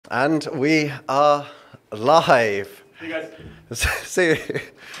And we are live. Hey guys. So,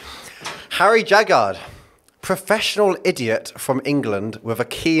 Harry Jaggard, professional idiot from England with a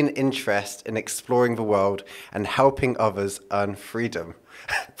keen interest in exploring the world and helping others earn freedom.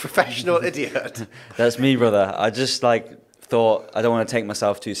 Professional idiot. That's me, brother. I just thought I don't want to take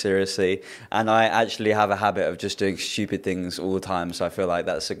myself too seriously, and I actually have a habit of just doing stupid things all the time, so I feel like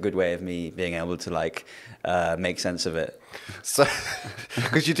that's a good way of me being able to make sense of it. So,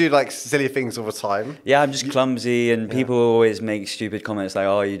 because you do silly things all the time. Yeah, I'm just clumsy, and people always make stupid comments like,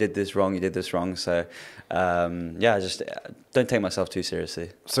 "Oh, you did this wrong, you did this wrong." So, I just don't take myself too seriously.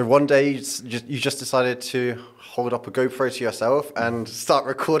 So one day you just decided to hold up a GoPro to yourself and start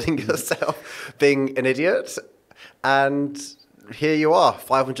recording yourself being an idiot. And here you are,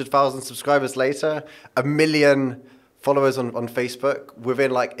 500,000 subscribers later, 1 million followers on Facebook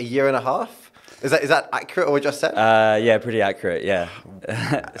within a year and a half. Is that accurate or what you just said? Yeah, pretty accurate. Yeah,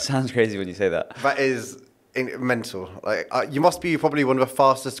 it sounds crazy when you say that. That is mental. You must be probably one of the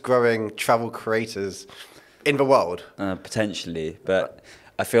fastest growing travel creators in the world. Potentially, but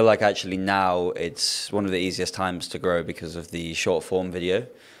I feel like actually now it's one of the easiest times to grow because of the short form video.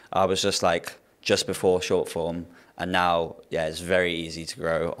 I was just before short form. And now, it's very easy to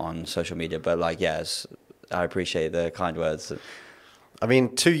grow on social media. But I appreciate the kind words. I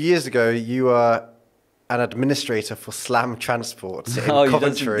mean, 2 years ago, you were an administrator for Slam Transport in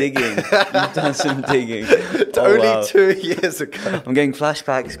Coventry. You've done some digging. Only 2 years ago. I'm getting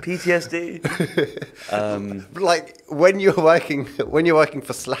flashbacks, PTSD. When you're working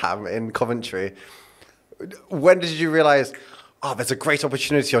for Slam in Coventry, when did you realize, oh, there's a great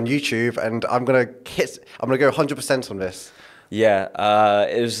opportunity on YouTube, and I'm gonna go 100% on this? Yeah,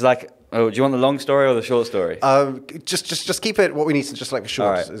 it was oh, do you want the long story or the short story? Just keep it what we need to the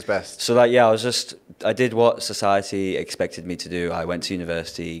short is best. So I did what society expected me to do. I went to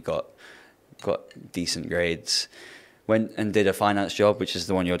university, got decent grades, went and did a finance job, which is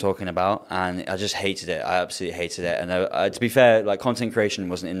the one you're talking about, and I just hated it. I absolutely hated it. And to be fair, content creation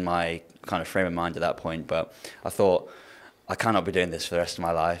wasn't in my kind of frame of mind at that point, but I thought, I cannot be doing this for the rest of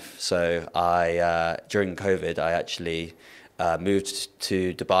my life. So during COVID, I actually moved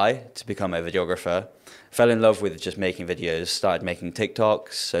to Dubai to become a videographer. Fell in love with just making videos, started making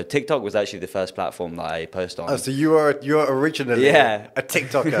TikToks. So TikTok was actually the first platform that I post on. Oh, so you were originally a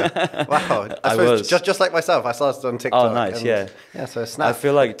TikToker. Wow. I was. Just like myself, I started on TikTok. Oh, nice, yeah. Yeah, so snap. I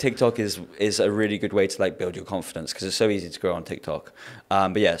feel like TikTok is a really good way to build your confidence because it's so easy to grow on TikTok.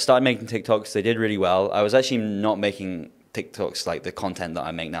 Started making TikToks. They did really well. I was actually not making TikToks the content that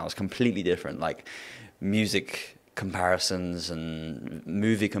I make now is completely different, music comparisons and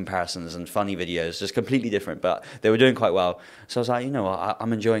movie comparisons and funny videos, just completely different, but they were doing quite well. So I was like, you know what,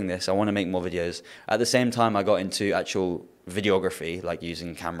 I'm enjoying this, I want to make more videos. At the same time, I got into actual videography,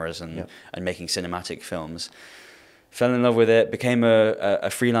 using cameras and making cinematic films. Fell in love with it, became a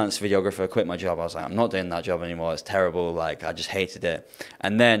freelance videographer, quit my job. I was like, I'm not doing that job anymore, it's terrible, I just hated it.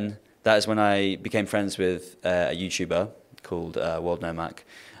 And then that is when I became friends with a YouTuber called World Nomac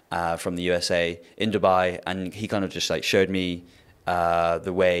from the USA in Dubai, and he kind of just showed me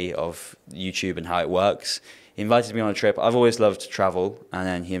the way of YouTube and how it works. He invited me on a trip. I've always loved to travel, and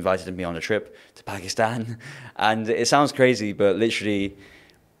then he invited me on a trip to Pakistan. And it sounds crazy, but literally,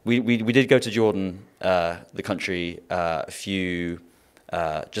 we did go to Jordan, the country,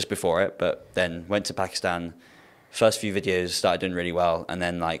 just before it, but then went to Pakistan. First few videos started doing really well, and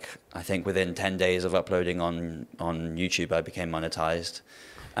then I think within 10 days of uploading on YouTube, I became monetized.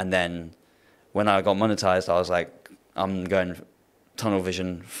 And then when I got monetized, I was like, I'm going tunnel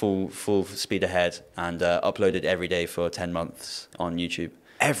vision, full speed ahead, and uploaded every day for 10 months on YouTube.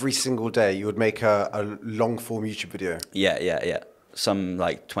 Every single day you would make a long form YouTube video? Yeah. Some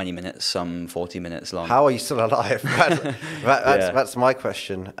 20 minutes, some 40 minutes long. How are you still alive? That's my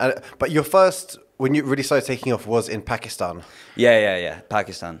question. But your first, when you really started taking off, was in Pakistan? Yeah,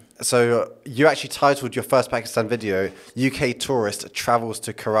 Pakistan. So you actually titled your first Pakistan video, UK Tourist Travels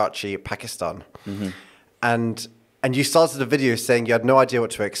to Karachi, Pakistan. Mm-hmm. And you started the video saying you had no idea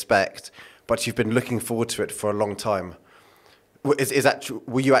what to expect, but you've been looking forward to it for a long time. Were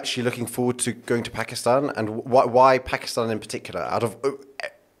you actually looking forward to going to Pakistan? And why Pakistan in particular, out of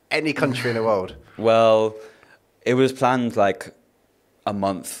any country in the world? Well, it was planned a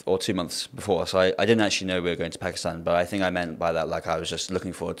month or 2 months before, so I didn't actually know we were going to Pakistan, but I think I meant by that like I was just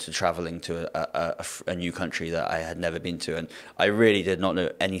looking forward to traveling to a new country that I had never been to, and I really did not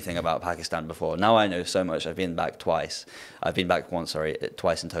know anything about Pakistan before. Now I know so much. I've been back twice. I've been back once, sorry,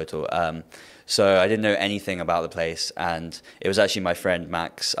 twice in total. So I didn't know anything about the place, and it was actually my friend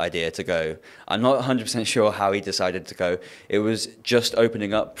Mac's idea to go. I'm not 100% sure how he decided to go. It was just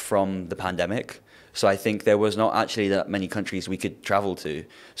opening up from the pandemic. So I think there was not actually that many countries we could travel to.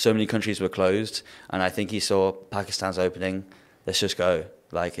 So many countries were closed, and I think he saw Pakistan's opening. Let's just go.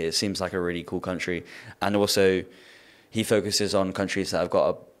 Like, it seems like a really cool country. And also, he focuses on countries that have got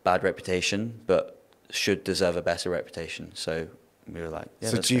a bad reputation, but should deserve a better reputation. So we were like,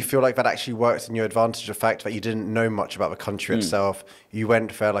 yeah. So do you feel like that actually works in your advantage, the fact that you didn't know much about the country itself? You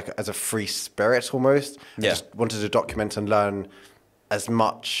went there like as a free spirit almost, and just wanted to document and learn as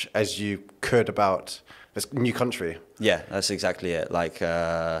much as you could about this new country. Yeah, that's exactly it. Like,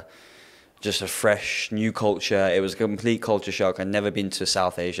 just a fresh new culture. It was a complete culture shock. I'd never been to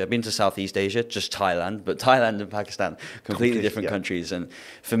South Asia. I've been to Southeast Asia, just Thailand, but Thailand and Pakistan, completely different countries. And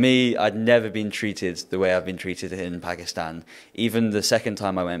for me, I'd never been treated the way I've been treated in Pakistan. Even the second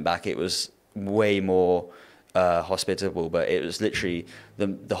time I went back, it was way more hospitable, but it was literally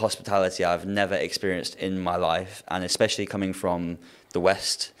the hospitality I've never experienced in my life, and especially coming from the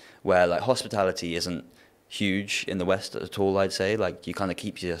West, where like hospitality isn't huge in the West at all. I'd say like you kind of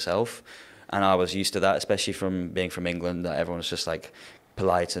keep to yourself, and I was used to that, especially from being from England, that everyone's just like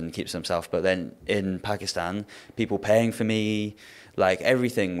polite and keeps themselves. But then in Pakistan, people paying for me, like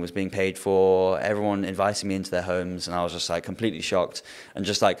everything was being paid for, everyone inviting me into their homes, and I was just like completely shocked, and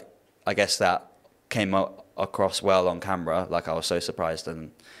just like I guess that came across well on camera. Like I was so surprised,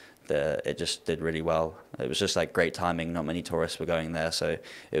 and it just did really well. It was just like great timing. Not many tourists were going there, so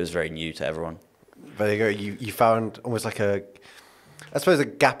it was very new to everyone. There you go. You found almost like a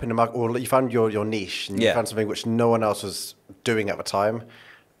gap in the market, or you found your niche, and you found something which no one else was doing at the time,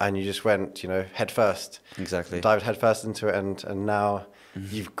 and you just went, head first. Exactly. Dived head first into it, and now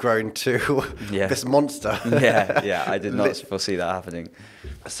you've grown to this monster. yeah. I did not foresee that happening.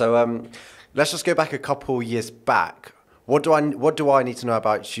 So let's just go back a couple years back. What do I need to know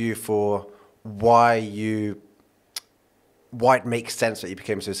about you for why it makes sense that you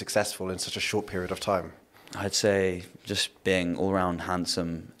became so successful in such a short period of time? I'd say just being all around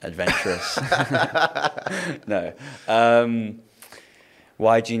handsome, adventurous. No.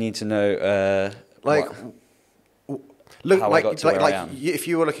 Why do you need to know? If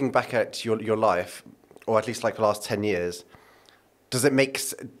you were looking back at your life, or at least like the last 10 years, does it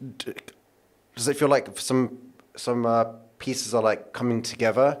feel like some pieces are like coming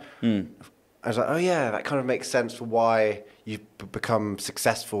together? I was like, oh yeah, that kind of makes sense for why you've become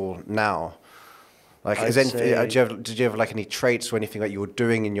successful now. Like, did you have like any traits or anything that you were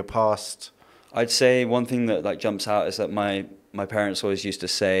doing in your past? I'd say one thing that like jumps out is that my parents always used to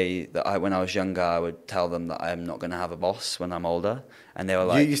say that when I was younger, I would tell them that I'm not going to have a boss when I'm older, and they were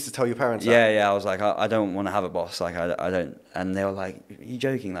like, "You used to tell your parents that?" Yeah. I was like, I don't want to have a boss. Like, I don't. And they were like, "Are you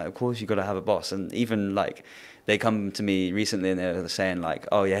joking? Like, of course you got to have a boss." And even like, they come to me recently and they're saying like,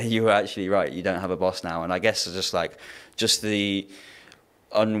 "Oh yeah, you were actually right. You don't have a boss now." And I guess it's just the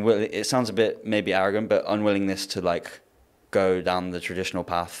it sounds a bit maybe arrogant, but unwillingness to like go down the traditional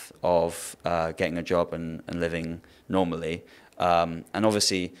path of getting a job and living normally. And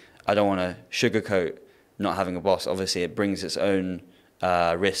obviously, I don't want to sugarcoat not having a boss. Obviously, it brings its own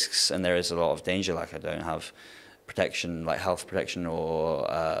risks, and there is a lot of danger. Like I don't have protection, like health protection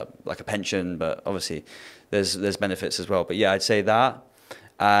or like a pension, but obviously there's benefits as well. But yeah, I'd say that.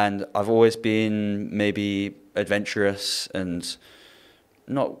 And I've always been maybe adventurous and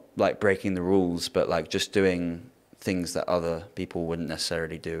not like breaking the rules, but like just doing things that other people wouldn't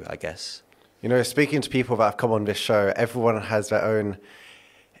necessarily do, I guess. Speaking to people that have come on this show, everyone has their own,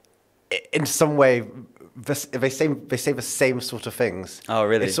 in some way, they say the same sort of things. Oh,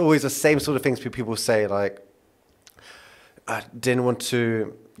 really? It's always the same sort of things people say, like, I didn't want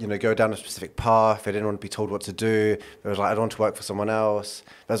to, go down a specific path. They didn't want to be told what to do. They was like, I don't want to work for someone else.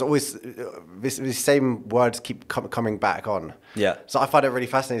 There's always, these same words keep coming back on. Yeah. So I find it really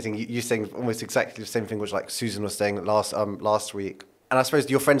fascinating. You saying almost exactly the same thing, which like Susan was saying last week. And I suppose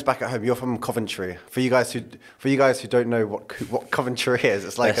your friends back at home, you're from Coventry. For you guys who don't know what Coventry is,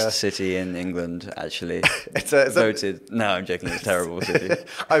 it's like best city in England, actually. it's voted. No, I'm joking. It's a terrible city.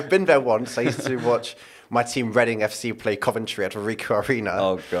 I've been there once. I used to watch my team Reading FC play Coventry at Ricoh Arena.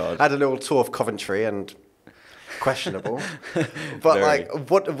 Oh God! I had a little tour of Coventry, and questionable. But like,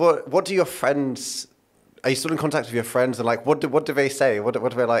 what do your friends? Are you still in contact with your friends? And like, what do they say? What do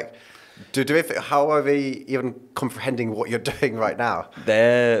they like? How are they even comprehending what you're doing right now?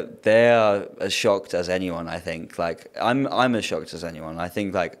 They're as shocked as anyone, I think. Like I'm as shocked as anyone. I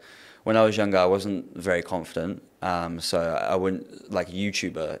think like when I was younger, I wasn't very confident. So I wouldn't like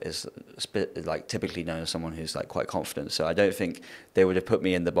YouTuber is like typically known as someone who's like quite confident. So I don't think they would have put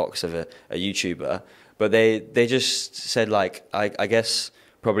me in the box of a YouTuber. But they just said like I guess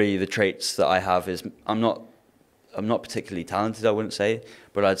probably the traits that I have is I'm not particularly talented, I wouldn't say,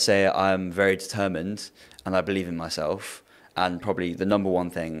 but I'd say I'm very determined and I believe in myself. And probably the number one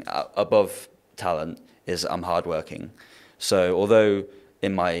thing above talent is I'm hardworking. So although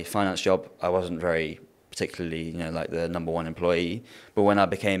in my finance job I wasn't very particularly, like the number one employee, but when I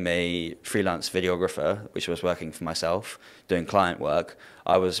became a freelance videographer, which was working for myself, doing client work,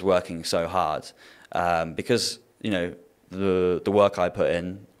 I was working so hard because, the work I put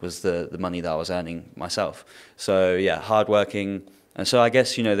in was the money that I was earning myself. So yeah, hardworking. And so I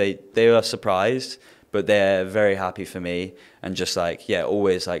guess, they were surprised, but they're very happy for me and just like, yeah,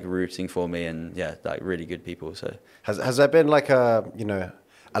 always like rooting for me and yeah, like really good people. So has there been like a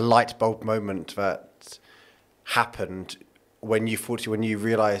light bulb moment that happened when you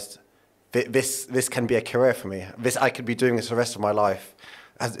realized this can be a career for me? I could be doing this the rest of my life.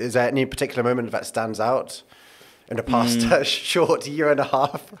 Is there any particular moment that stands out in the past short year and a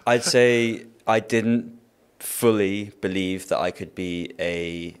half? I'd say I didn't fully believe that I could be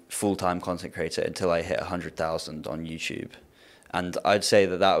a full-time content creator until I hit 100,000 on YouTube. And I'd say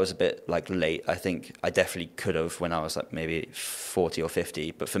that was a bit like late. I think I definitely could have when I was like maybe 40 or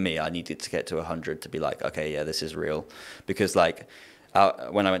 50. But for me, I needed to get to 100 to be like, okay, yeah, this is real. Because like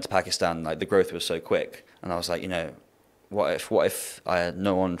when I went to Pakistan, like the growth was so quick. And I was like, what if I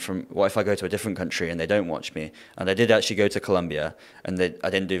go to a different country and they don't watch me? And I did actually go to Colombia and I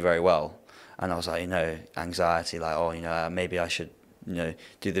didn't do very well. And I was like, anxiety, like, maybe I should, do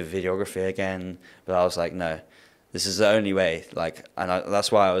the videography again. But I was like, no, this is the only way. Like,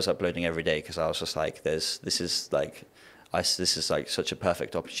 that's why I was uploading every day, because I was just like, this is like such a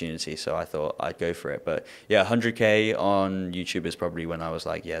perfect opportunity. So I thought I'd go for it. But yeah, 100K on YouTube is probably when I was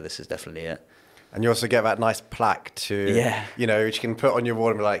like, yeah, this is definitely it. And you also get that nice plaque which you can put on your wall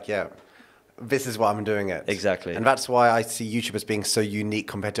and be like, yeah, this is why I'm doing it. Exactly. And that's why I see YouTube as being so unique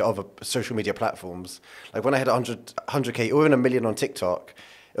compared to other social media platforms. Like when I hit 100K or even 1 million on TikTok,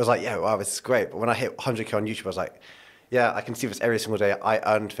 it was like, yeah, wow, this is great. But when I hit 100K on YouTube, I was like, yeah, I can see this every single day. I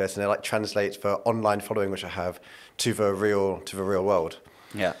earned this, and it like translates for online following, which I have, to the real world.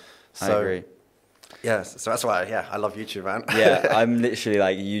 Yeah, I agree. Yes, so that's why, I love YouTube, man. Yeah, I'm literally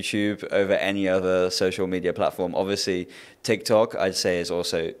like YouTube over any other social media platform. Obviously, TikTok, I'd say, is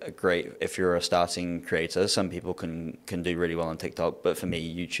also great if you're a starting creator. Some people can do really well on TikTok, but for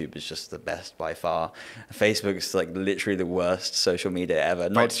me, YouTube is just the best by far. Facebook is like literally the worst social media ever.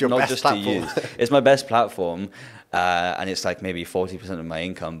 Not just to use. It's my best platform, and it's like maybe 40% of my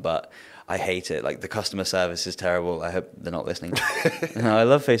income, but I hate it. Like the customer service is terrible. I hope they're not listening. No, I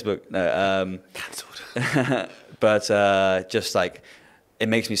love Facebook. No, cancelled. But just like it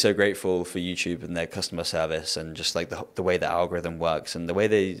makes me so grateful for YouTube and their customer service, and just like the way the algorithm works and the way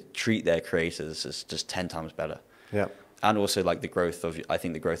they treat their creators is just 10 times better. Yeah. And also like I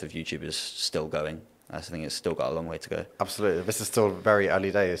think the growth of YouTube is still going. I think it's still got a long way to go. Absolutely. This is still very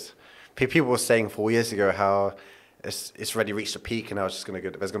early days. People were saying 4 years ago how it's already reached a peak, and now it's just going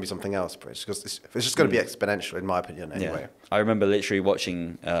to go. There's going to be something else, but it's just going to be exponential, in my opinion. Anyway, I remember literally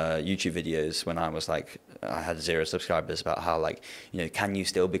watching YouTube videos when I was like, I had 0 subscribers, about how like, can you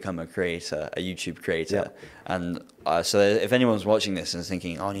still become a YouTube creator? Yeah. And so if anyone's watching this and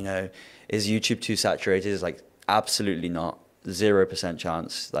thinking, is YouTube too saturated? It's like absolutely not. 0%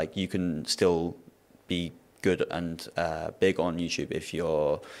 chance. Like you can still be good and big on YouTube if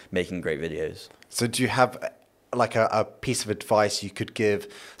you're making great videos. So do you have like a piece of advice you could give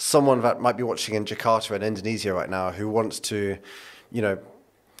someone that might be watching in Jakarta in Indonesia right now who wants to,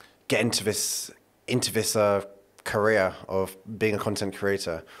 get into this career of being a content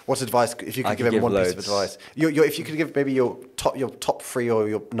creator? What advice, if you could give them one piece of advice? If you could give maybe your top 3 or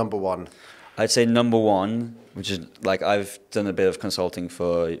your number 1. I'd say number 1, which is like I've done a bit of consulting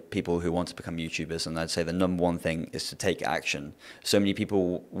for people who want to become YouTubers, and I'd say the number 1 thing is to take action. So many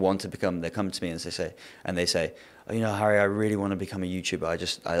people they come to me and they say, oh, Harry, I really want to become a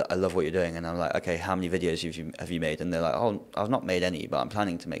YouTuber. I love what you're doing. And I'm like, okay, how many videos have you made? And they're like, oh, I've not made any, but I'm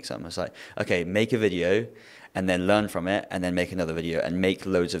planning to make some. It's like, okay, make a video and then learn from it, and then make another video and make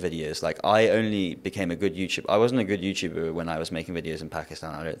loads of videos. Like I only became a good YouTuber. I wasn't a good YouTuber when I was making videos in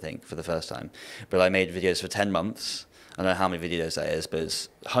Pakistan, I don't think, for the first time. But I made videos for 10 months. I don't know how many videos that is, but it's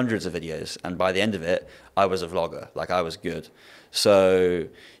hundreds of videos. And by the end of it, I was a vlogger. Like I was good. So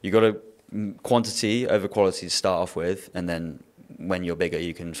you got to quantity over quality to start off with, and then when you're bigger,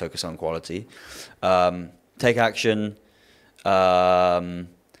 you can focus on quality. Take action. So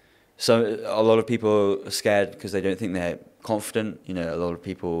a lot of people are scared because they don't think they're confident. You know, a lot of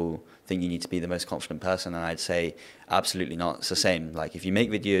people think you need to be the most confident person, and I'd say absolutely not. It's the same. Like, if you make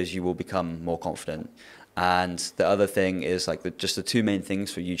videos, you will become more confident. And the other thing is, like, just the two main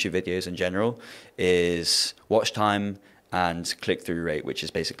things for YouTube videos in general is watch time and click-through rate, which is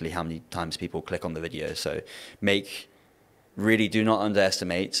basically how many times people click on the video. So really do not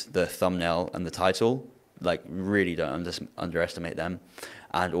underestimate the thumbnail and the title. Like, really don't underestimate them.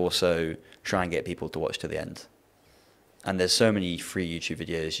 And also try and get people to watch to the end. And there's so many free YouTube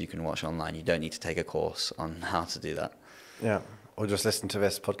videos you can watch online. You don't need to take a course on how to do that. Yeah, or just listen to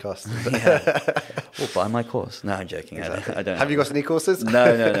this podcast. Yeah. Or buy my course. No, I'm joking. Exactly. I don't have you got any courses?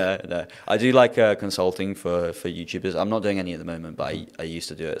 No. I do like consulting for YouTubers. I'm not doing any at the moment, but I used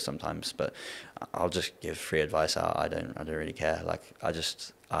to do it sometimes. But I'll just give free advice out. I don't really care. Like,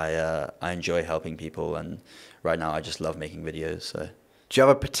 I enjoy helping people, and right now I just love making videos. So. Do you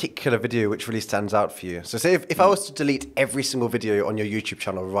have a particular video which really stands out for you? So say if I was to delete every single video on your YouTube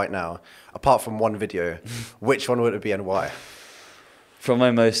channel right now, apart from one video, which one would it be and why? From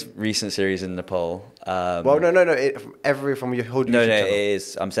my most recent series in Nepal. Well, no. From your whole YouTube channel. No, it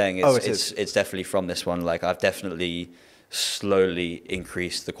is. I'm saying it's definitely from this one. Like, I've definitely slowly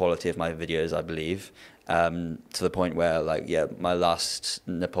increased the quality of my videos, I believe, to the point where, like, yeah, my last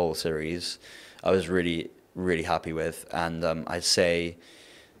Nepal series, I was really happy with, and I'd say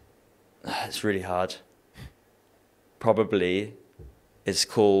it's really hard. Probably it's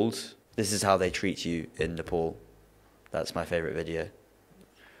called "This Is How They Treat You in Nepal." That's my favorite video.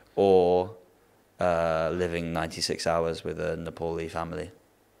 Or living 96 hours with a Nepali family,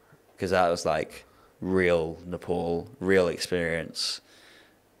 because that was like real Nepal, real experience,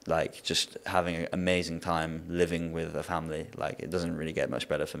 like just having an amazing time living with a family. Like, it doesn't really get much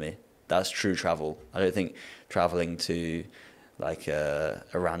better for me. That's true travel. I don't think traveling to like a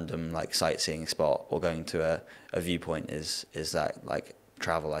random like sightseeing spot or going to a viewpoint is that like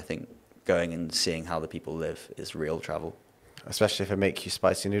travel. I think going and seeing how the people live is real travel. Especially if it makes you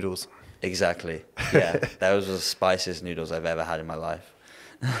spicy noodles. Exactly. Yeah, those were the spiciest noodles I've ever had in my life.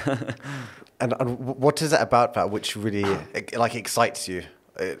 and what is it about that which really like excites you?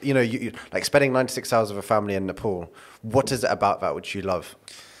 You know, you like spending 96 hours with a family in Nepal. What is it about that which you love?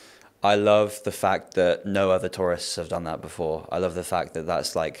 I love the fact that no other tourists have done that before. I love the fact that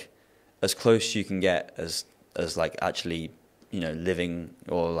that's like as close you can get as like actually, you know, living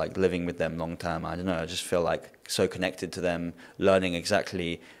with them long term. I don't know. I just feel like so connected to them, learning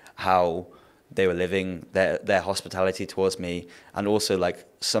exactly how they were living, their hospitality towards me, and also like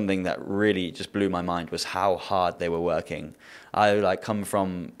something that really just blew my mind was how hard they were working. I like come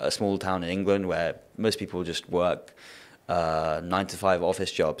from a small town in England where most people just work 9 to 5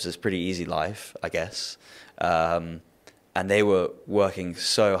 office jobs. It's a pretty easy life, I guess. And they were working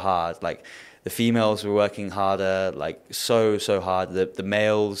so hard. Like, the females were working harder, like so hard. The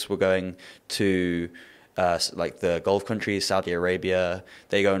males were going to like the Gulf countries, Saudi Arabia.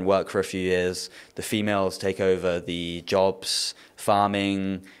 They go and work for a few years. The females take over the jobs,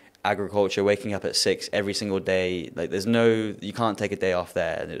 farming, agriculture, waking up at 6 every single day. Like, you can't take a day off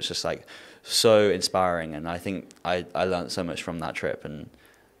there. And it was just like so inspiring. And I think I learned so much from that trip. And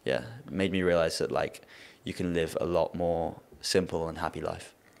yeah, it made me realize that like you can live a lot more simple and happy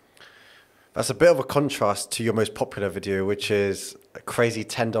life. That's a bit of a contrast to your most popular video, which is a crazy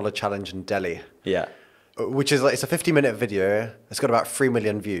 $10 challenge in Delhi. Yeah. Which is like, it's a 50-minute video. It's got about 3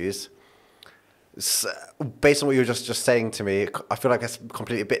 million views. Based on what you were just saying to me, I feel like that's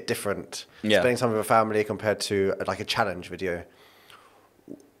completely a bit different. Yeah. Spending time with a family compared to like a challenge video.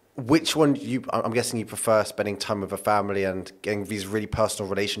 Which one I'm guessing you prefer spending time with a family and getting these really personal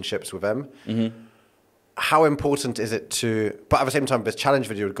relationships with them. Mm-hmm. How important is it but at the same time, this challenge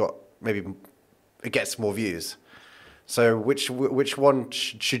video got maybe it gets more views. So which one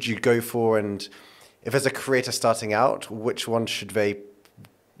should you go for? And if there's a creator starting out, which one should they,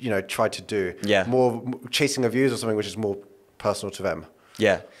 you know, try to do? Yeah. More chasing of views or something which is more personal to them?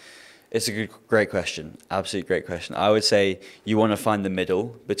 Yeah. It's a great question. Absolutely great question. I would say you want to find the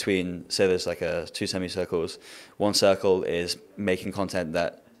middle between, say there's like two semicircles. One circle is making content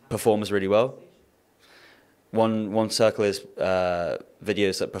that performs really well. One circle is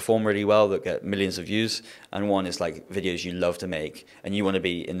videos that perform really well, that get millions of views. And one is like videos you love to make, and you want to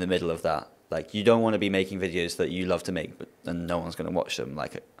be in the middle of that. Like, you don't want to be making videos that you love to make, and no one's going to watch them.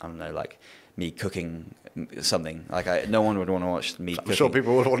 Like, I don't know, like me cooking something. Like, no one would want to watch me cooking. I'm sure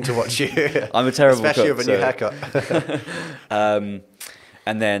people would want to watch you. I'm a terrible Especially cook. Especially with a new haircut.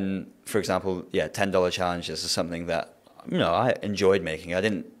 And then for example, yeah, $10 challenges is something that, you know, I enjoyed making. I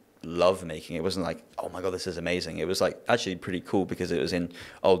didn't love making it. It wasn't like, oh my God, this is amazing. It was like actually pretty cool because it was in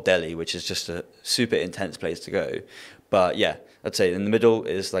Old Delhi, which is just a super intense place to go. But yeah, I'd say in the middle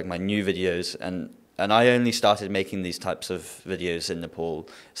is like my new videos, and I only started making these types of videos in Nepal.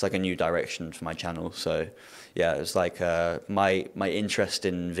 It's like a new direction for my channel. So yeah, it's like my interest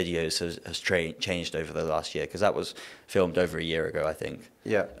in videos has changed over the last year, because that was filmed over a year ago, I think.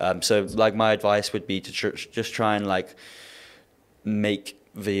 Yeah. So like my advice would be to just try and like make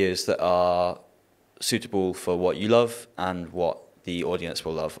videos that are suitable for what you love and what the audience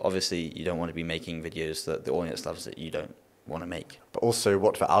will love. Obviously, you don't want to be making videos that the audience loves that you don't want to make. But also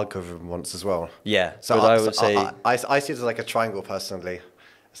what the algorithm wants as well. Yeah. So but I would say I see it as like a triangle personally.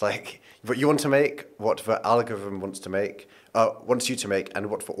 It's like what you want to make, what the algorithm wants to make, wants you to make, and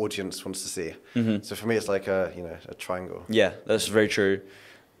what the audience wants to see. Mm-hmm. So for me, it's like a triangle. Yeah, that's very true.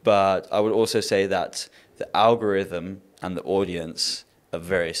 But I would also say that the algorithm and the audience are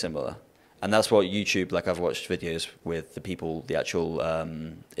very similar. And that's what YouTube, like I've watched videos with the people, the actual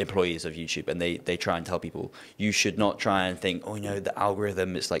employees of YouTube, and they try and tell people, you should not try and think, oh, you know, the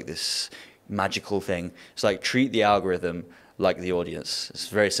algorithm is like this magical thing. It's like, treat the algorithm like the audience. It's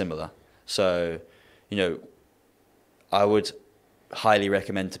very similar. So, you know, I would highly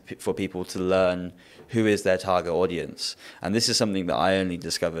recommend for people to learn who is their target audience. And this is something that I only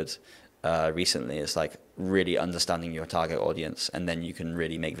discovered recently. It's like really understanding your target audience, and then you can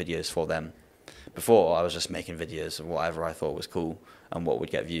really make videos for them. Before, I was just making videos of whatever I thought was cool and what would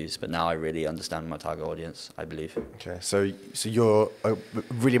get views, but now I really understand my target audience, I believe. Okay, so a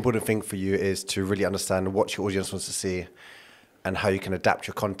really important thing for you is to really understand what your audience wants to see and how you can adapt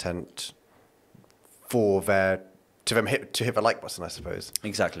your content for to hit the like button, I suppose.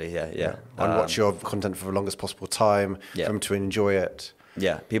 Exactly, yeah. And watch your content for the longest possible time, for them to enjoy it.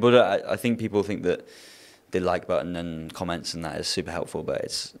 Yeah, I think people think that the like button and comments and that is super helpful, but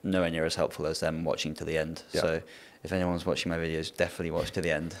it's nowhere near as helpful as them watching to the end. Yeah. So if anyone's watching my videos, definitely watch to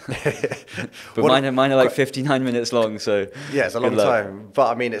the end. But mine are like 59 minutes long, so yeah, it's a long time.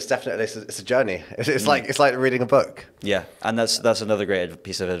 But I mean, it's definitely it's a journey. It's like reading a book. Yeah, and that's another great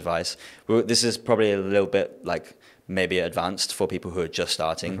piece of advice. This is probably a little bit like maybe advanced for people who are just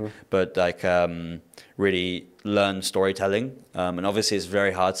starting, but like really learn storytelling. And obviously it's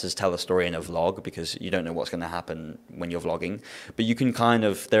very hard to tell a story in a vlog because you don't know what's going to happen when you're vlogging. But you can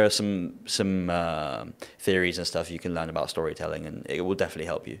there are some theories and stuff you can learn about storytelling, and it will definitely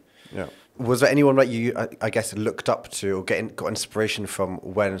help you. Yeah. Was there anyone that you, I guess, looked up to or got inspiration from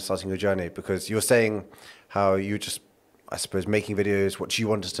when starting your journey? Because you were saying how you just, I suppose, making videos, what you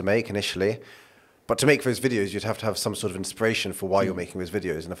wanted to make initially. But to make those videos, you'd have to have some sort of inspiration for why you're making those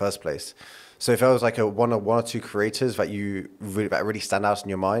videos in the first place. So if there was like one or two creators that that really stand out in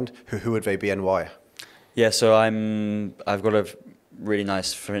your mind, who would they be and why? Yeah, so I've got a really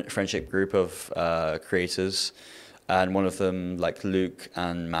nice friendship group of creators, and one of them, like Luke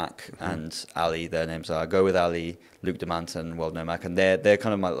and Mac and Ali, their names are Go With Ali, Luke Demanton, World No Mac, and they're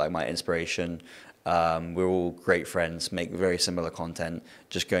kind of my inspiration. We're all great friends, make very similar content,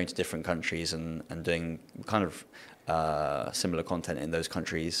 just going to different countries and doing kind of similar content in those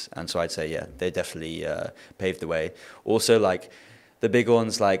countries. And so I'd say, yeah, they definitely paved the way. Also, like the big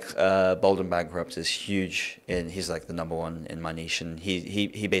ones, like Bold and Bankrupt is huge. He's like the #1 in my niche, and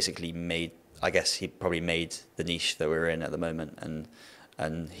he basically made, I guess he probably made the niche that we're in at the moment,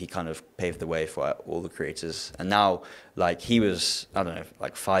 and he kind of paved the way for all the creators. And now, like he was, I don't know,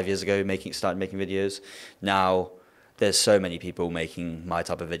 like 5 years ago started making videos. Now there's so many people making my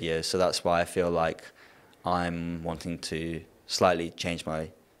type of videos, so that's why I feel like I'm wanting to slightly change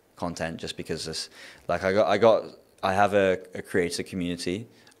my content, just because this, like I have a creator community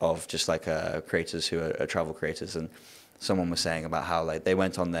of just like creators who are travel creators, and someone was saying about how like they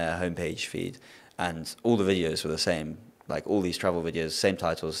went on their homepage feed and all the videos were the same. Like all these travel videos, same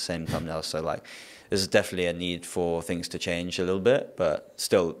titles, same thumbnails. So like, there's definitely a need for things to change a little bit, but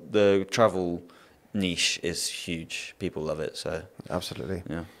still, the travel niche is huge. People love it. So absolutely,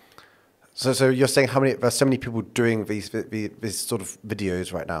 yeah. So you're saying there's so many people doing these sort of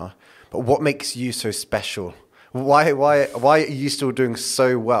videos right now, but what makes you so special? Why are you still doing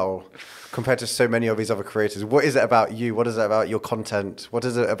so well compared to so many of these other creators? What is it about you? What is it about your content? What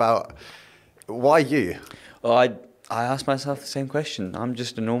is it about? Why you? Well, I asked myself the same question. I'm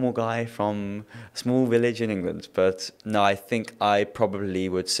just a normal guy from a small village in England. But no, I think I probably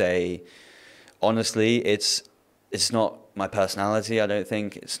would say, honestly, it's not my personality, I don't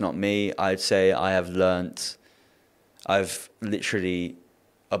think. It's not me. I'd say I've literally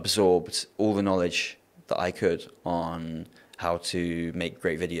absorbed all the knowledge that I could on how to make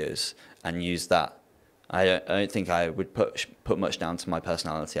great videos and use that. I don't think I would put much down to my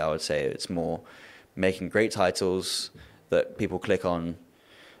personality. I would say it's more making great titles that people click on,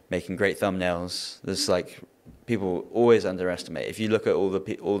 making great thumbnails. There's like, people always underestimate. If you look at all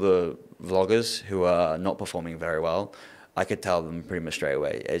the vloggers who are not performing very well, I could tell them pretty much straight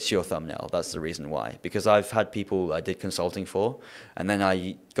away, it's your thumbnail. That's the reason why. Because I've had people I did consulting for, and then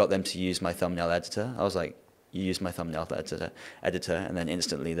I got them to use my thumbnail editor. I was like, you use my thumbnail editor, and then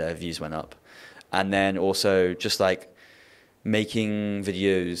instantly their views went up. And then also just like making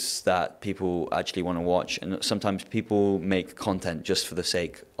videos that people actually want to watch. And sometimes people make content just for the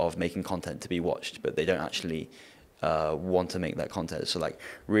sake of making content to be watched, but they don't actually want to make that content. So like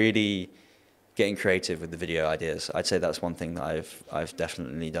really getting creative with the video ideas. I'd say that's one thing that I've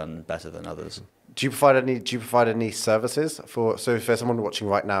definitely done better than others. Do you provide any services for, so if there's someone watching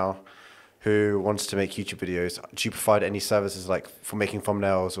right now who wants to make YouTube videos, do you provide any services like for making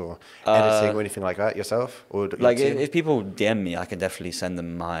thumbnails or editing or anything like that yourself? Or like if people DM me, I can definitely send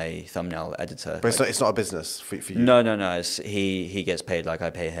them my thumbnail editor. But it's not a business for you? No. He gets paid like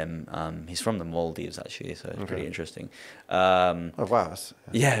I pay him. He's from the Maldives actually, so it's pretty interesting. Oh wow.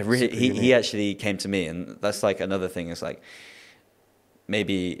 Yeah, really. He actually came to me, and that's like another thing is like,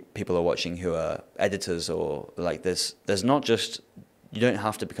 maybe people are watching who are editors, or like there's not just, you don't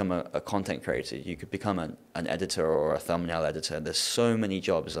have to become a content creator. You could become an editor or a thumbnail editor. There's so many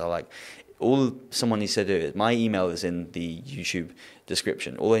jobs. All someone needs to do is, my email is in the YouTube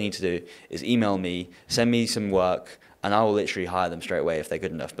description. All they need to do is email me, send me some work, and I will literally hire them straight away if they're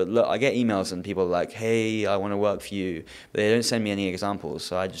good enough. But look, I get emails and people are like, hey, I want to work for you. But they don't send me any examples,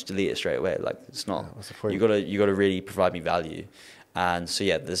 so I just delete it straight away. Like, it's not, you gotta really provide me value. And so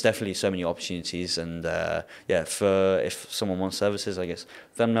yeah, there's definitely so many opportunities, and yeah, for if someone wants services, I guess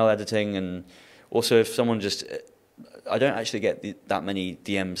thumbnail editing, and also if someone just, I don't actually get that many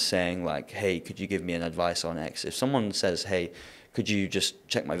DMs saying like, hey, could you give me an advice on X? If someone says, hey, could you just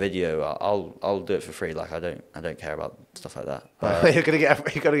check my video, I'll do it for free. Like I don't care about stuff like that. You're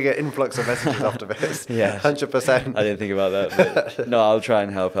gonna get influx of messages after this. Yeah, 100%. I didn't think about that. But no, I'll try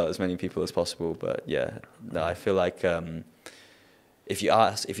and help out as many people as possible. But yeah, no, I feel like. If you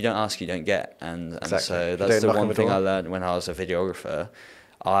don't ask, you don't get, and so that's the one thing I learned when I was a videographer.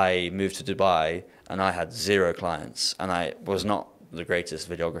 I moved to Dubai and I had 0 clients, and I was not the greatest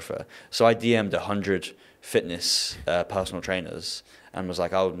videographer. So I DM'd 100 fitness personal trainers and was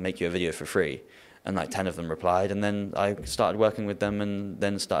like, I'll make you a video for free, and like 10 of them replied, and then I started working with them, and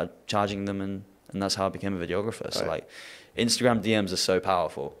then started charging them, and that's how I became a videographer. Right. So like, Instagram DMs are so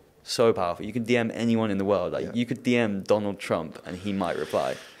powerful. So powerful. You can DM anyone in the world. Like you could DM Donald Trump and he might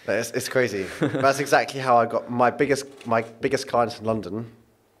reply. It's crazy. That's exactly how I got my biggest clients in London.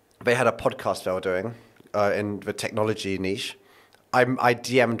 They had a podcast they were doing in the technology niche. I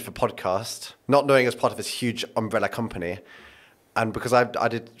DM'd for podcast, not knowing it was part of this huge umbrella company. And because I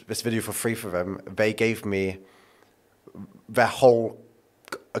did this video for free for them, they gave me their whole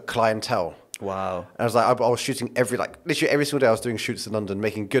clientele. Wow. And I was like, I was shooting literally every single day I was doing shoots in London,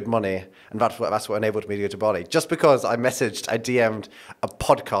 making good money, and that's what enabled me to go to Bali. Just because I DM'd a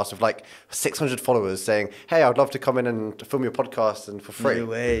podcast with like 600 followers saying, hey, I'd love to come in and film your podcast and for free. No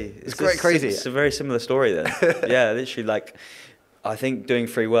way. It's crazy. It's a very similar story then. Yeah, literally like, I think doing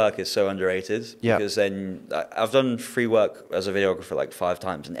free work is so underrated, because then I've done free work as a videographer like 5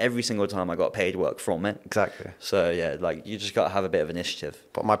 times, and every single time I got paid work from it. Exactly. So yeah, like you just got to have a bit of initiative.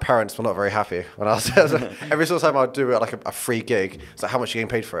 But my parents were not very happy when I was every single time I'd do like a free gig. It's like, how much are you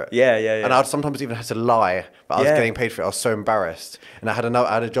getting paid for it? Yeah. And I'd sometimes even have to lie, but I was getting paid for it. I was so embarrassed, and I had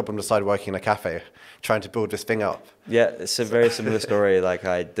a job on the side working in a cafe, trying to build this thing up. Yeah, it's a very similar story. Like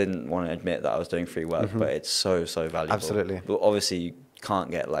I didn't want to admit that I was doing free work, but it's so valuable. Absolutely. But obviously you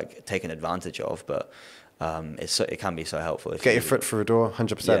can't get like taken advantage of, but it can be so helpful. Get your foot through a door,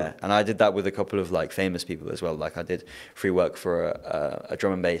 100%. Yeah, and I did that with a couple of like famous people as well. Like I did free work for a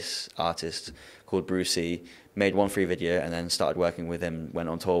drum and bass artist called Brucey. Made one free video and then started working with him. Went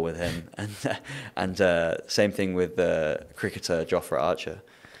on tour with him, and same thing with the cricketer Jofra Archer.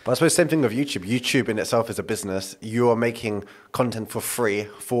 But I suppose same thing with YouTube. YouTube in itself is a business. You are making content for free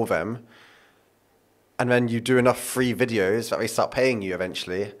for them, and then you do enough free videos that they start paying you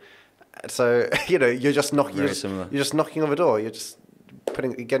eventually. So you're just knocking. You're just knocking on the door. You're just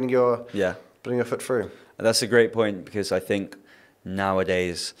putting your foot through. And that's a great point, because I think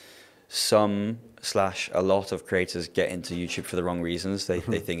nowadays a lot of creators get into YouTube for the wrong reasons. They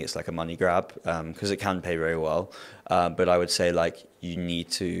think it's like a money grab because it can pay very well. But I would say like you need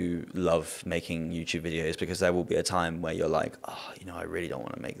to love making YouTube videos because there will be a time where you're like, oh, you know, I really don't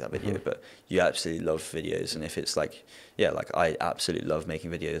want to make that video, but you absolutely love videos. And if it's like, yeah, like I absolutely love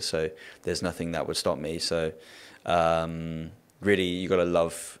making videos. So there's nothing that would stop me. So really, you got to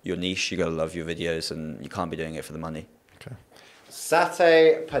love your niche. You got to love your videos and you can't be doing it for the money. Okay.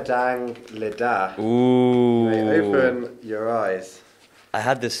 Satay Padang Lidah. Ooh. May open your eyes. I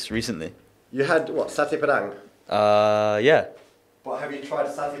had this recently. You had what? Satay Padang? Yeah. But have you tried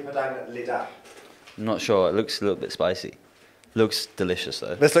Satay Padang Lidah? I'm not sure. It looks a little bit spicy. Looks delicious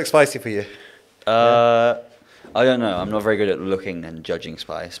though. This looks spicy for you. I don't know. I'm not very good at looking and judging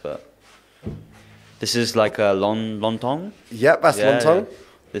spice, but this is like a lontong. Yep, that's lontong. Yeah.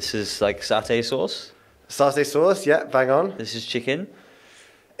 This is like satay sauce. Satay sauce, yeah, bang on. This is chicken.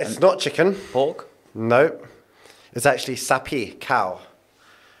 It's not chicken. Pork. No. It's actually sapi, cow.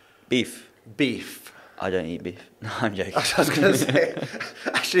 Beef. Beef. I don't eat beef. No, I'm joking. I was going to say,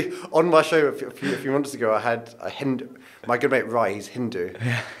 actually, on my show a few months ago, I had a Hindu, my good mate Rai, he's Hindu,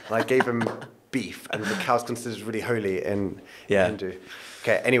 and I gave him beef, and the cow's considered really holy in Hindu.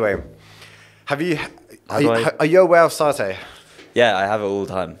 Okay, anyway, are you aware of satay? Yeah, I have it all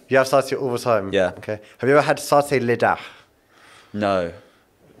the time. You have satay all the time? Yeah. Okay. Have you ever had satay lidah? No,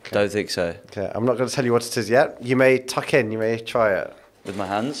 okay. Don't think so. Okay, I'm not going to tell you what it is yet. You may tuck in, you may try it. With my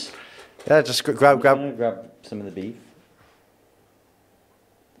hands? Yeah, just grab. I'm gonna grab some of the beef.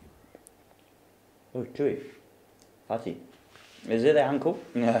 Oh, chewy. Fatty. Is it the ankle?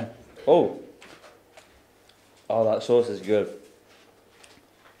 Yeah. Oh. Oh, that sauce is good.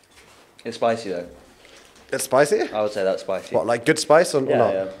 It's spicy though. It's spicy? I would say that's spicy. What, like good spice or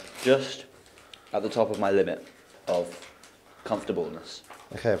not? Yeah. Just at the top of my limit of comfortableness.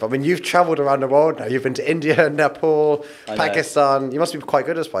 Okay, but I mean, you've travelled around the world now. You've been to India, Nepal, Pakistan. You must be quite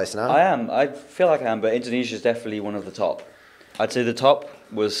good at spice now. I am. I feel like I am, but Indonesia is definitely one of the top. I'd say the top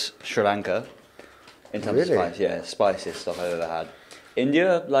was Sri Lanka in terms of spice. Yeah, spiciest stuff I've ever had.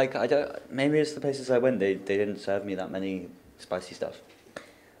 India, like, I don't. Maybe it's the places I went. They didn't serve me that many spicy stuff.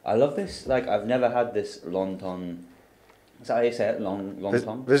 I love this. Like, I've never had this lontong. Is that how you say it?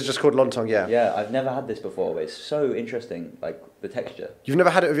 Lontong? This is just called lontong, yeah. Yeah, I've never had this before. But it's so interesting, like the texture. You've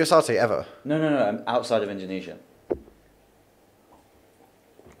never had it with your satay ever? No. I'm outside of Indonesia.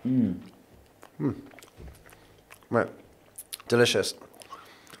 Right. Delicious.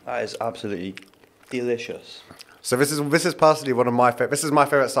 That is absolutely delicious. So this is personally one of my favorite. This is my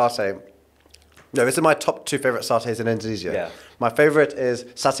favorite satay. No, this is my top 2 favorite satays in Indonesia. Yeah. My favorite is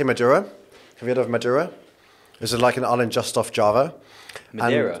satay Madura. Have you heard of Madura? This is like an island just off Java.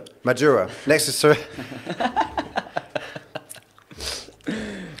 Madeira. And Madura. Next to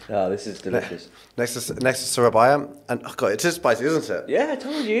Oh, this is delicious. next to Surabaya, and oh god, it is spicy, isn't it? Yeah, I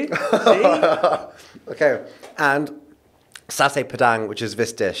told you. See? Okay, and satay Padang, which is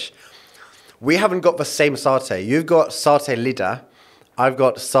this dish. We haven't got the same satay. You've got satay lidah. I've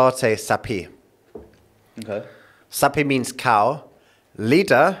got satay sapi. Okay. Sapi means cow.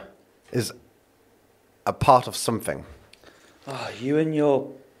 Lidah is a part of something. Oh, you and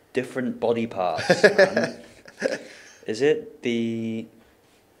your different body parts, man. Is it the...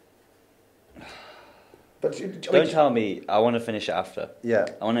 But Don't tell me. I want to finish it after. Yeah.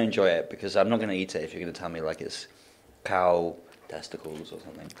 I want to enjoy it because I'm not going to eat it if you're going to tell me like it's cow testicles or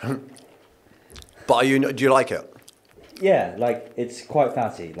something. But do you like it? Yeah, like it's quite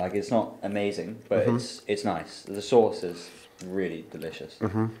fatty. Like it's not amazing, but it's nice. The sauce is really delicious.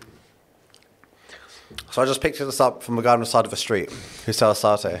 So I just picked this up from a guy on the side of the street who sells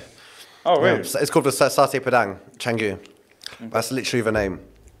satay. Oh, really? It's called the Satay Padang, Canggu. That's literally the name.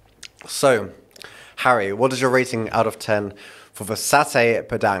 So, Harry, what is your rating out of 10 for the Satay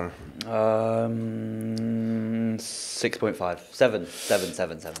Padang? 6.5. 7.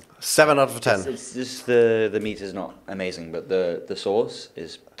 7 out of 10. It's just the meat is not amazing, but the sauce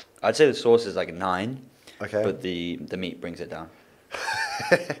is... I'd say the sauce is like a 9. Okay. But the meat brings it down.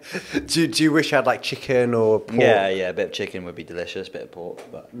 do you wish you had like chicken or pork? Yeah, a bit of chicken would be delicious, a bit of pork,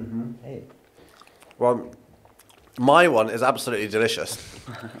 but hey. Well, my one is absolutely delicious.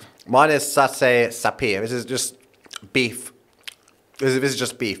 Mine is satay sapi. This is just beef. This is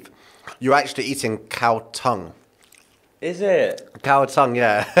just beef. You're actually eating cow tongue. Is it? Cow tongue,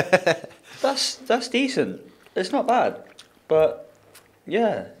 yeah. That's decent. It's not bad, but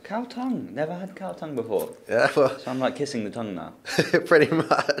yeah, cow tongue. Never had cow tongue before. Yeah, well, So I'm like kissing the tongue now. pretty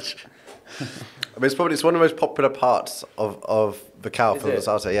much. I mean, it's one of the most popular parts of the cow for the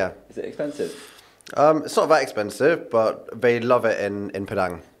satay. Yeah. Is it expensive? It's not that expensive, but they love it in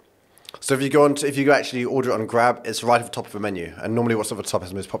Padang. So if you go on to, if you go actually order it on Grab, it's right at the top of the menu. And normally what's at the top is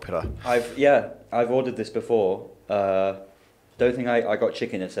the most popular. I've ordered this before. Don't think I got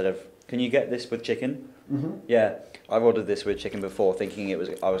chicken instead of. Can you get this with chicken? Mm-hmm. Yeah, I've ordered this with chicken before, thinking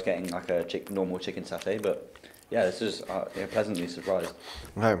I was getting like a normal chicken satay, but yeah, this is pleasantly surprised.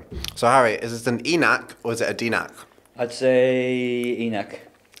 Okay. So Harry, is this an ENAC or is it a DNAC? I'd say ENAC.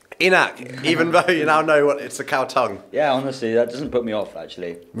 ENAC, even though you now know what it's a cow tongue. Yeah, honestly, that doesn't put me off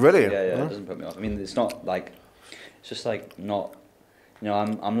actually. Really? Yeah, it doesn't put me off. I mean, it's not like, it's just like not, you know,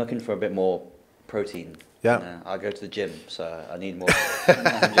 I'm looking for a bit more protein. Yeah. I go to the gym, so I need more.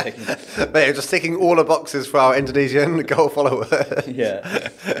 I'm joking. Mate, you're just ticking all the boxes for our Indonesian girl follower.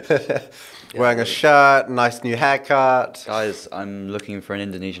 Yeah. Wearing a shirt, nice new haircut. Guys, I'm looking for an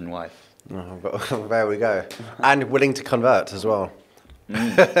Indonesian wife. Oh, but there we go. And willing to convert as well.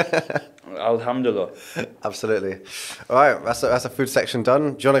 Alhamdulillah. Absolutely. All right, that's a food section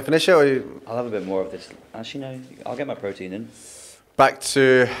done. Do you want to finish it? Or I'll have a bit more of this. Actually, no, I'll get my protein in. Back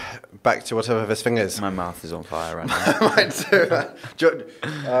to whatever this thing is. My mouth is on fire right now. Mine too.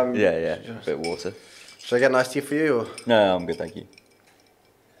 Yeah. A bit of water. Should I get a nice tea for you? Or? No, I'm good, thank you.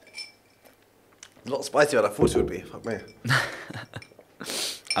 A lot spicier than I thought it would be. Fuck me.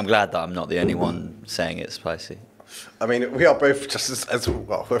 I'm glad that I'm not the only one saying it's spicy. I mean, we are both just as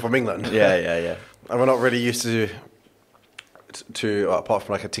well. We're from England. Yeah. And we're not really used to well, apart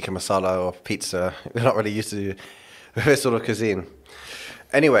from like a tikka masala or pizza, we're not really used to this sort of cuisine.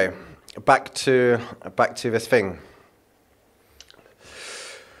 Anyway, back to this thing.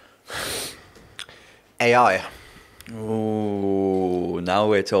 AI. Ooh, now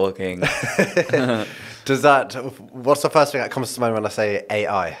we're talking. What's the first thing that comes to mind when I say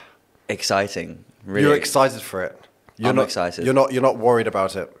AI? Exciting. Really. You're excited for it. I'm excited. You're not worried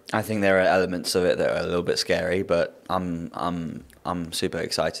about it. I think there are elements of it that are a little bit scary, but I'm super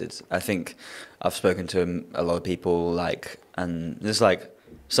excited. I think I've spoken to a lot of people, and there's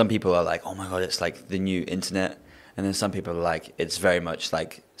some people are like, oh my god, it's like the new internet, and then some people are like, it's very much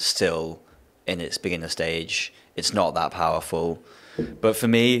like still in its beginner stage. It's not that powerful. But for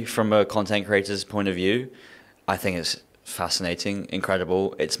me, from a content creator's point of view, I think it's fascinating,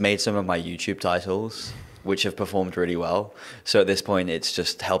 incredible. It's made some of my YouTube titles, which have performed really well. So at this point, it's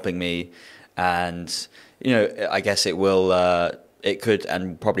just helping me, and you know, I guess it could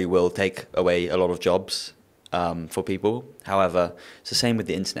and probably will take away a lot of jobs for people. However, it's the same with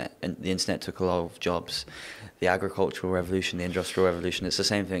the internet, and the internet took a lot of jobs. The agricultural revolution, the industrial revolution, it's the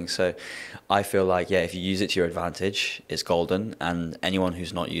same thing. So I feel like, yeah, if you use it to your advantage, it's golden. And anyone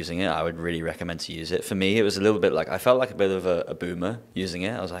who's not using it, I would really recommend to use it. For me, it was a little bit like, I felt like a bit of a boomer using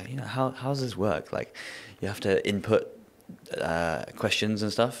it. I was like, you know, how does this work? Like, you have to input questions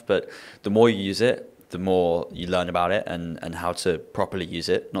and stuff. But the more you use it, the more you learn about it and how to properly use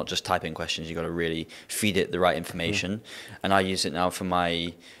it, not just type in questions. You got to really feed it the right information. And I use it now for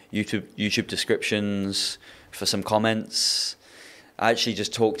my YouTube descriptions, for some comments. I actually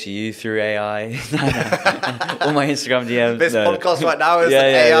just talk to you through AI. All my Instagram DMs. This podcast right now is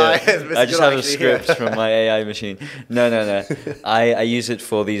AI. I just have a script from my AI machine. No. I use it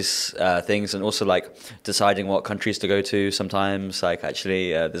for these things, and also like deciding what countries to go to sometimes. Like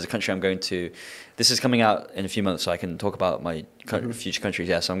actually, there's a country I'm going to. This is coming out in a few months, so I can talk about my future countries.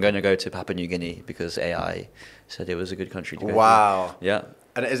 Yeah, so I'm going to go to Papua New Guinea because AI said it was a good country to go to. Wow. Yeah.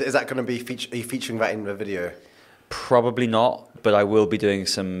 And is that going to be are you featuring that in the video? Probably not, but I will be doing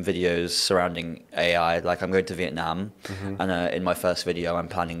some videos surrounding AI. Like I'm going to Vietnam, and in my first video, I'm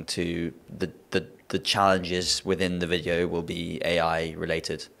planning to the challenges within the video will be AI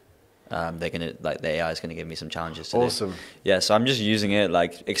related. They're gonna the AI is gonna give me some challenges to Awesome. do. Yeah, so I'm just using it,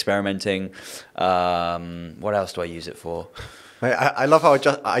 like experimenting. What else do I use it for? I love how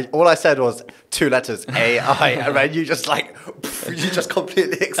all I said was 2 letters, AI, and then you just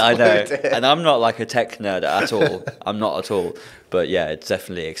completely exploded. I know, and I'm not like a tech nerd at all. I'm not at all, but yeah, it's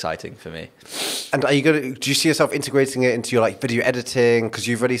definitely exciting for me. And do you see yourself integrating it into your like video editing? Because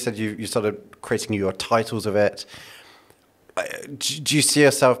you've already said you started creating your titles of it. Do you see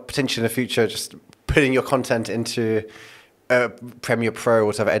yourself potentially in the future just putting your content into Premiere Pro or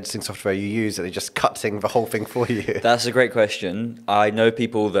whatever editing software you use, and just cutting the whole thing for you? That's a great question. I know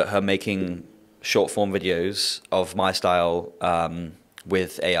people that are making short form videos of my style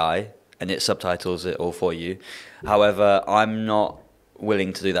with AI, and it subtitles it all for you. However, I'm not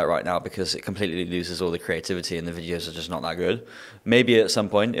willing to do that right now because it completely loses all the creativity and the videos are just not that good. Maybe at some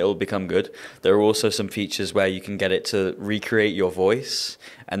point it will become good. There are also some features where you can get it to recreate your voice,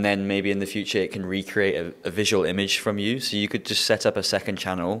 and then maybe in the future it can recreate a visual image from you. So you could just set up a second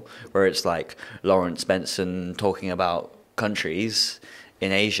channel where it's like Laurence, Benson talking about countries,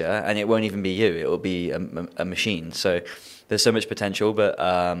 in Asia, and it won't even be you. It will be a machine. So there's so much potential, but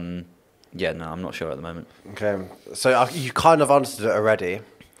yeah, no, I'm not sure at the moment. Okay, so you kind of answered it already,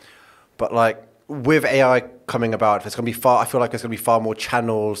 but like with AI coming about, there's going to be I feel like there's going to be far more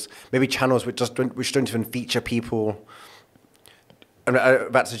channels, maybe channels which don't even feature people. And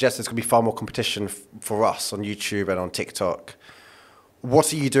that suggests there's going to be far more competition for us on YouTube and on TikTok.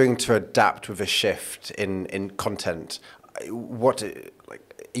 What are you doing to adapt with a shift in content? What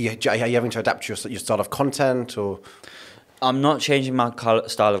like are you having to adapt your style of content, or? I'm not changing my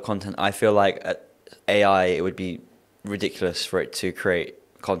style of content. I feel like AI, it would be ridiculous for it to create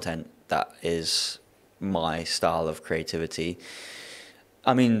content that is my style of creativity.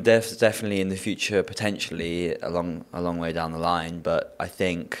 I mean, there's definitely in the future, potentially a long way down the line, but I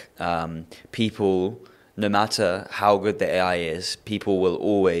think people, no matter how good the AI is, people will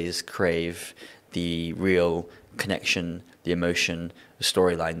always crave the real connection, the emotion, the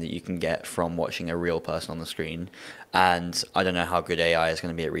storyline that you can get from watching a real person on the screen. And I don't know how good AI is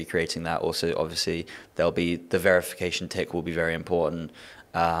going to be at recreating that. Also, obviously, there'll be the verification tick will be very important.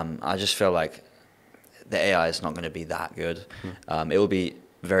 I just feel like the AI is not going to be that good. It will be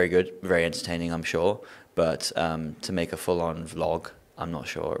very good, very entertaining, I'm sure. But to make a full-on vlog, I'm not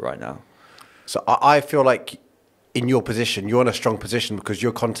sure right now. So I feel like in your position, you're in a strong position because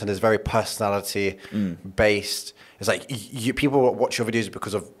your content is very personality based. It's like people watch your videos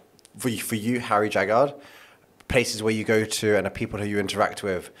because of, for you, Harry Jaggard, places where you go to and the people who you interact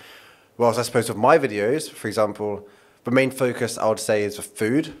with. Whereas I suppose with my videos, for example, the main focus I would say is for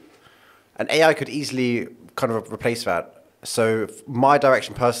food. And AI could easily kind of replace that. So my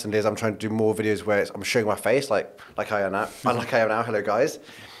direction personally is I'm trying to do more videos where I'm showing my face, like I am now. Hello, guys.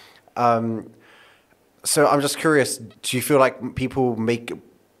 So I'm just curious, do you feel like people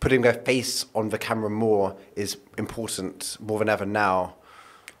putting their face on the camera more is important more than ever now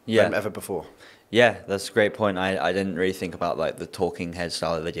than ever before? Yeah, that's a great point. I didn't really think about like the talking head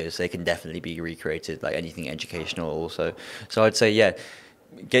style of videos. They can definitely be recreated, like anything educational also. So I'd say, yeah,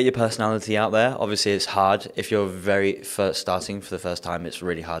 get your personality out there. Obviously, it's hard. If you're very first starting for the first time, it's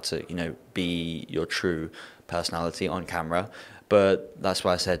really hard to, be your true personality on camera. But that's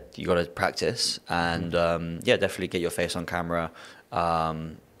why I said you got to practice. And yeah, definitely get your face on camera.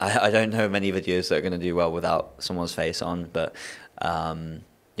 I don't know many videos that are going to do well without someone's face on, but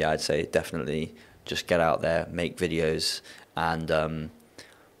yeah, I'd say definitely just get out there, make videos. And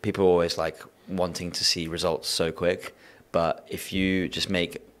people are always like wanting to see results so quick. But if you just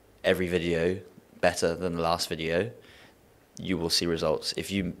make every video better than the last video, you will see results.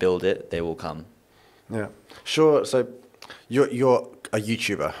 If you build it, they will come. Yeah, sure. So you're a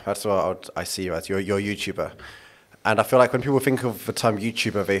YouTuber. That's what I see you as. You're a YouTuber. And I feel like when people think of the term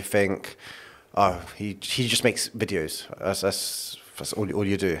YouTuber, they think, oh, he just makes videos. That's all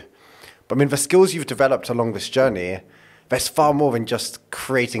you do. But I mean, the skills you've developed along this journey, there's far more than just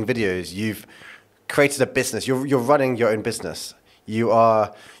creating videos. You've created a business. You're running your own business. You're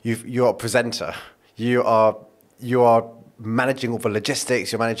a presenter. You are managing all the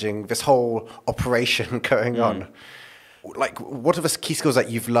logistics. You're managing this whole operation going on. Like, what are the key skills that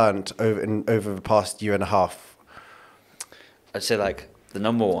you've learned over the past year and a half? I'd say like the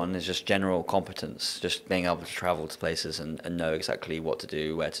number one is just general competence, just being able to travel to places and know exactly what to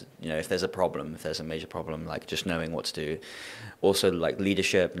do, where to, if there's a problem, if there's a major problem, like just knowing what to do. Also like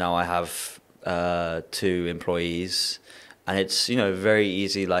leadership. Now I have 2 employees, and it's very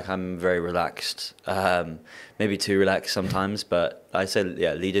easy. Like I'm very relaxed, maybe too relaxed sometimes, but I'd say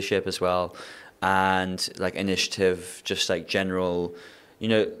leadership as well, and like initiative, just like general.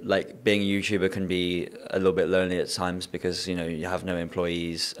 Like being a YouTuber can be a little bit lonely at times because you have no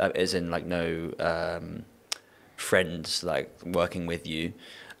employees, as in like no friends like working with you.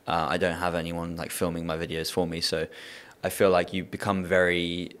 I don't have anyone like filming my videos for me, so I feel like you become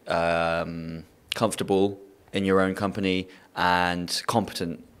very comfortable in your own company and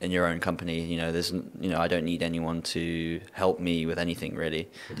competent in your own company. I don't need anyone to help me with anything really.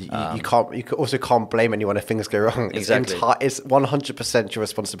 You also can't blame anyone if things go wrong. Exactly. It's 100% your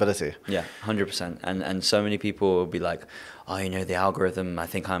responsibility. Yeah, 100%. And so many people will be like, oh, the algorithm. I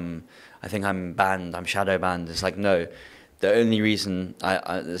think I'm banned. I'm shadow banned. It's like, no. The only reason,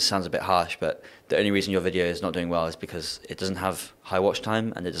 this sounds a bit harsh, but the only reason your video is not doing well is because it doesn't have high watch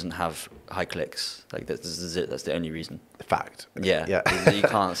time and it doesn't have high clicks. Like this is it. That's the only reason. Fact. Yeah. You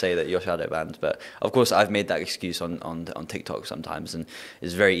can't say that you're shadow banned, but of course I've made that excuse on TikTok sometimes, and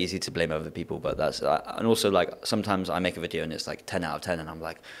it's very easy to blame other people. But that's and also like sometimes I make a video and it's like 10 out of 10, and I'm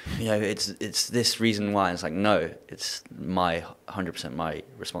like, it's this reason why. And it's like no, it's 100% my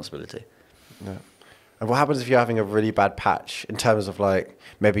responsibility. Yeah. And what happens if you're having a really bad patch in terms of like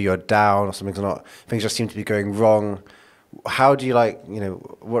maybe you're down or something's not, things just seem to be going wrong? How do you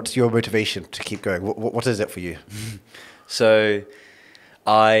what's your motivation to keep going? What is it for you? So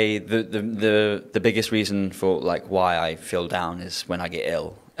the biggest reason for like why I feel down is when I get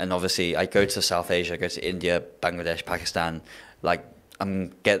ill. And obviously I go to South Asia, I go to India, Bangladesh, Pakistan, like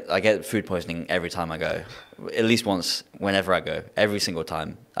I get food poisoning every time I go, at least once whenever I go, every single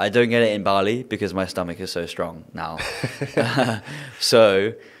time. I don't get it in Bali because my stomach is so strong now.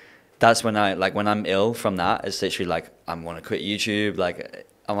 So that's when when I'm ill from that, it's literally like, I want to quit YouTube. Like,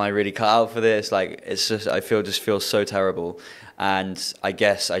 am I really cut out for this? Like, it's just, I feel so terrible. And I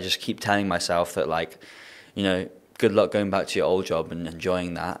guess I just keep telling myself that like, good luck going back to your old job and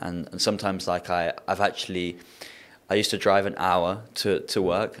enjoying that. And sometimes like I used to drive an hour to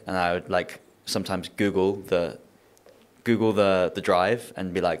work, and I would like sometimes Google the drive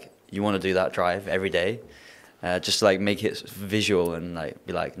and be like, you want to do that drive every day, just to like make it visual and like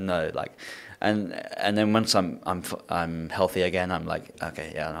be like no, like, and then once I'm healthy again, I'm like,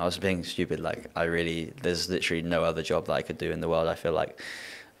 okay, yeah, I was being stupid. Like there's literally no other job that I could do in the world. I feel like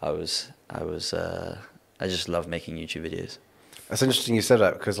I just love making YouTube videos. It's interesting you said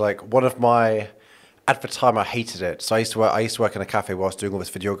that, because like one of my, at the time I hated it. So I used to work in a cafe whilst doing all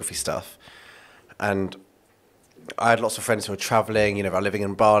this videography stuff, and I had lots of friends who were traveling, living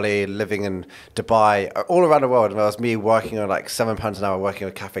in Bali, living in Dubai, all around the world. And it was me working on like £7 an hour, working in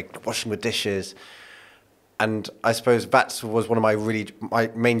a cafe, washing the dishes. And I suppose that was one of my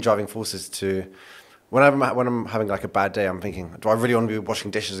main driving forces to, when I'm having like a bad day, I'm thinking, do I really want to be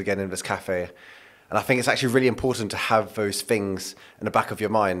washing dishes again in this cafe? And I think it's actually really important to have those things in the back of your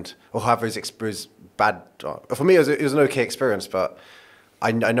mind, or have those bad. For me, it was an okay experience, but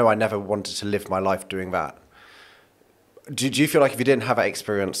I know I never wanted to live my life doing that. Do you feel like if you didn't have that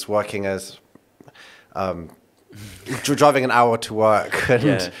experience working as driving an hour to work,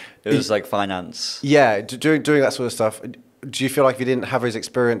 and it was like finance. Yeah, doing that sort of stuff. Do you feel like if you didn't have those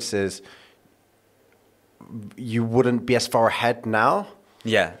experiences, you wouldn't be as far ahead now?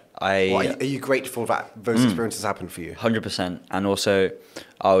 Yeah. Are you grateful that those experiences happened for you? 100%. And also,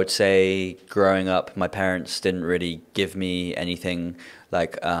 I would say growing up, my parents didn't really give me anything.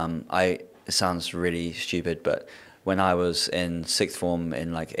 Like, it sounds really stupid, but when I was in sixth form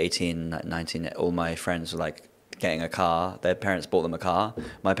in like 18, 19, all my friends were like getting a car. Their parents bought them a car.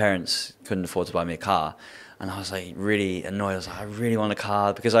 My parents couldn't afford to buy me a car. And I was like really annoyed. I was like, I really want a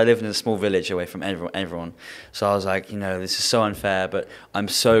car, because I lived in a small village away from everyone. So I was like, this is so unfair, but I'm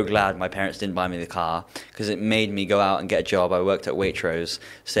so glad my parents didn't buy me the car, because it made me go out and get a job. I worked at Waitrose,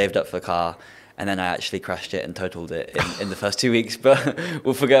 saved up for the car, and then I actually crashed it and totaled it in the first 2 weeks, but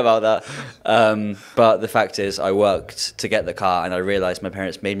we'll forget about that. But the fact is, I worked to get the car, and I realized my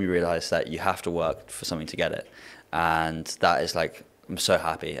parents made me realize that you have to work for something to get it. And that is like, I'm so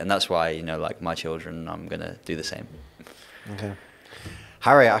happy. And that's why, like my children, I'm going to do the same. Okay.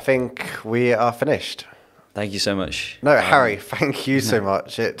 Harry, I think we are finished. Thank you so much. No, Harry, thank you so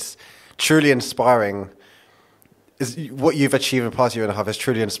much. It's truly inspiring. What you've achieved in the past year and a half is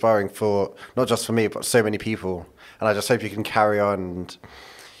truly inspiring for, not just for me, but so many people. And I just hope you can carry on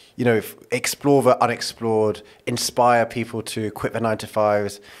and, explore the unexplored, inspire people to quit their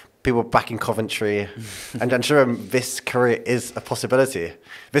 9-to-5s, people back in Coventry, and show them this career is a possibility.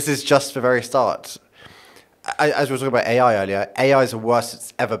 This is just the very start. As we were talking about AI earlier, AI is the worst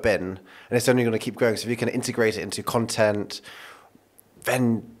it's ever been, and it's only going to keep growing. So if you can integrate it into content,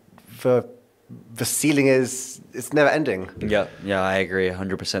 then the ceiling it's never ending. Yeah, I agree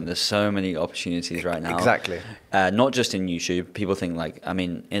 100%. There's so many opportunities right now. Exactly. Not just in YouTube. People think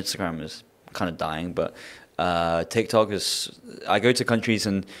Instagram is kind of dying, but TikTok is. I go to countries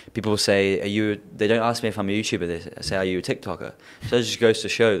and people say, they don't ask me if I'm a YouTuber, they say, are you a TikToker? So it just goes to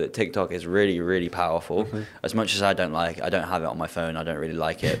show that TikTok is really, really powerful. Mm-hmm. As much as I don't have it on my phone, I don't really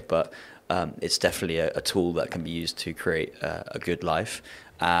like it, but it's definitely a tool that can be used to create a good life.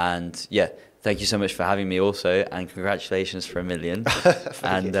 And yeah, thank you so much for having me also, and congratulations for 1 million.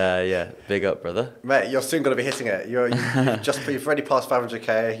 And big up, brother. Mate, you're soon going to be hitting it. You've already passed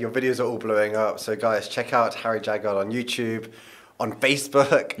 500k. Your videos are all blowing up. So guys, check out Harry Jaggard on YouTube, on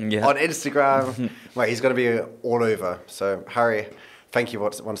Facebook, on Instagram. Mate, he's going to be all over. So Harry, thank you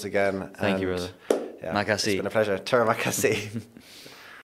once again. Thank you, brother. Yeah, Makasih. It's been a pleasure. Terima kasih.